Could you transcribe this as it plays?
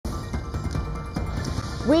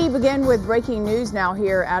We begin with breaking news now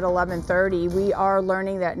here at 11:30. We are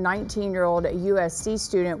learning that 19-year-old USC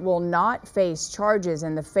student will not face charges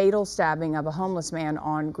in the fatal stabbing of a homeless man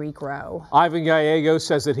on Greek Row. Ivan Gallegos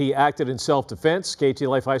says that he acted in self-defense.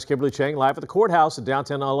 KTLA 5's Kimberly Cheng live at the courthouse in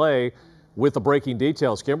downtown LA with the breaking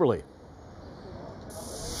details. Kimberly.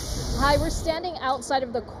 Hi, we're standing outside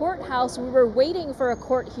of the courthouse. We were waiting for a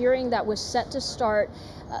court hearing that was set to start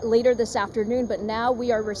later this afternoon, but now we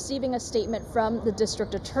are receiving a statement from the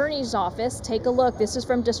district attorney's office. Take a look. This is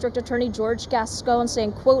from District Attorney George Gascon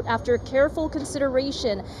saying, quote, "After careful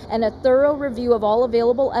consideration and a thorough review of all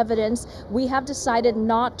available evidence, we have decided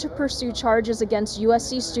not to pursue charges against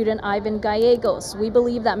USC student Ivan Gallegos. We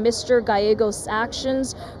believe that Mr. Gallegos'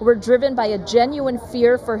 actions were driven by a genuine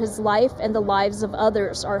fear for his life and the lives of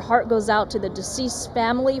others. Our heart goes out to the deceased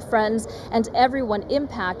family, friends, and everyone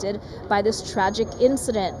impacted by this tragic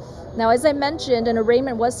incident." Now, as I mentioned, an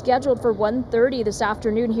arraignment was scheduled for 1:30 this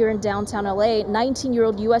afternoon here in downtown LA.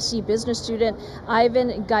 19-year-old USC business student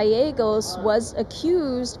Ivan Gallegos was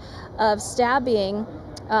accused of stabbing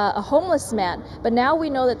a homeless man. But now we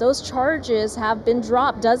know that those charges have been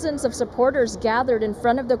dropped. Dozens of supporters gathered in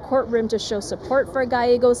front of the courtroom to show support for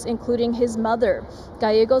Gallegos, including his mother.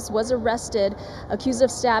 Gallegos was arrested, accused of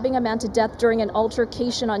stabbing a man to death during an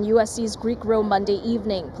altercation on USC's Greek Row Monday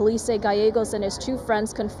evening. Police say Gallegos and his two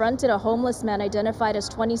friends confronted a homeless man identified as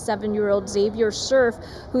 27-year-old Xavier Surf,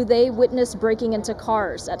 who they witnessed breaking into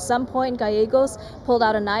cars. At some point, Gallegos pulled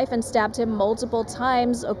out a knife and stabbed him multiple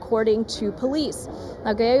times, according to police.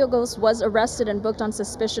 Now, Gallegos was arrested and booked on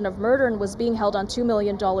suspicion of murder and was being held on $2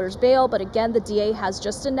 million bail, but again, the DA has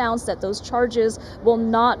just announced that those charges will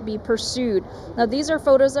not be pursued. Now, these are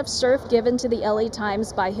photos of Surf given to the LA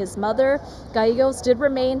Times by his mother. Gallegos did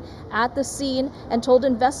remain at the scene and told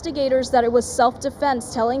investigators that it was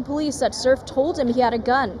self-defense, telling police that Surf told him he had a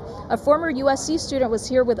gun. A former USC student was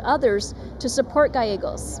here with others to support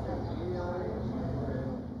Gallegos.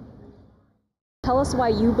 Tell us why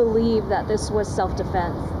you believe that this was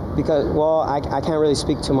self-defense. Because, well, I can't really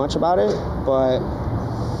speak too much about it, but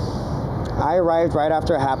I arrived right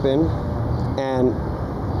after it happened, and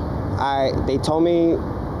they told me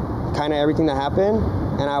kind of everything that happened,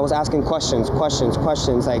 and I was asking questions,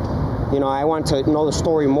 like, you know, I wanted to know the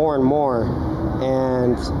story more and more,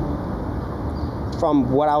 and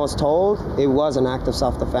from what I was told, it was an act of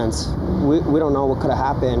self-defense. We don't know what could have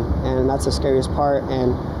happened, and that's the scariest part.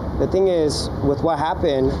 And the thing is, with what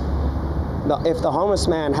happened, if the homeless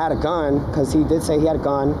man had a gun, because he did say he had a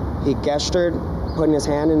gun, he gestured, putting his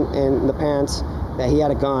hand in the pants, that he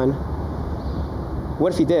had a gun.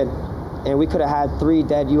 What if he did? And we could have had 3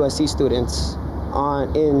 dead USC students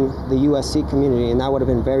in the USC community, and that would have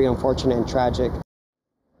been very unfortunate and tragic.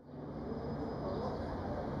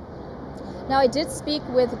 Now, I did speak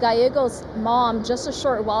with Gallegos' mom just a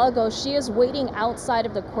short while ago. She is waiting outside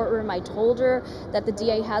of the courtroom. I told her that the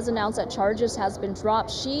DA has announced that charges has been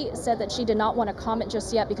dropped. She said that she did not want to comment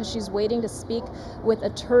just yet because she's waiting to speak with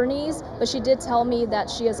attorneys, but she did tell me that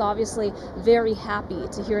she is obviously very happy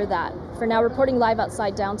to hear that. For now, reporting live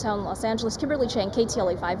outside downtown Los Angeles, Kimberly Cheng,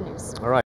 KTLA 5 News. All right.